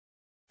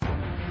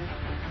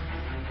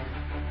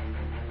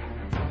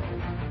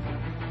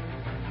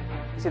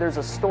See, there's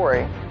a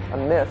story, a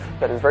myth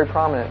that is very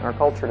prominent in our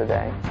culture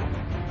today,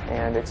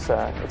 and it's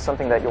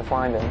something that you'll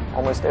find in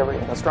almost every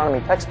astronomy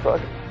textbook,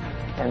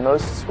 and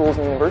most schools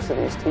and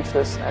universities teach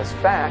this as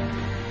fact,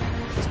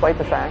 despite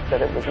the fact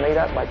that it was made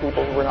up by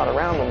people who were not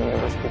around when the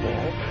universe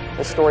began.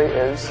 The story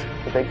is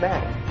the Big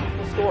Bang.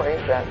 It's the story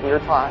that we are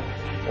taught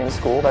in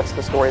school. That's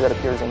the story that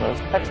appears in most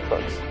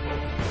textbooks.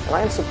 And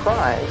I am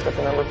surprised at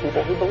the number of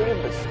people who believe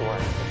this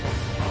story.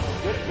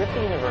 If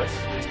the universe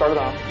started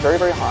off very,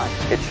 very hot,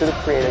 it should have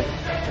created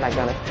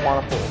magnetic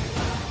monopoles.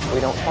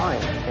 We don't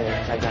find any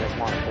magnetic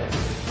monopoles.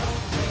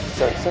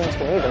 So it seems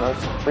to me the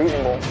most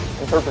reasonable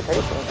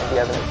interpretation of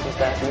the evidence is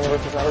that the universe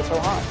was never so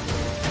hot,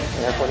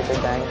 and therefore the Big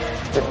Bang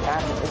didn't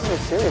happen. This is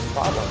a serious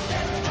problem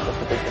with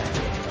the Big Bang.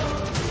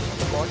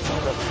 The large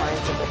number of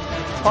scientific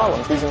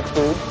problems. These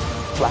include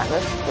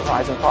flatness, the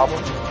horizon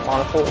problem,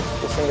 monopoles,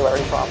 the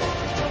singularity problem,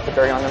 the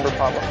baryon number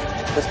problem,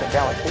 distant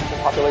galaxies, the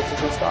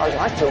populations of stars,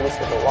 and I could have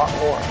listed a lot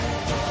more.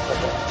 But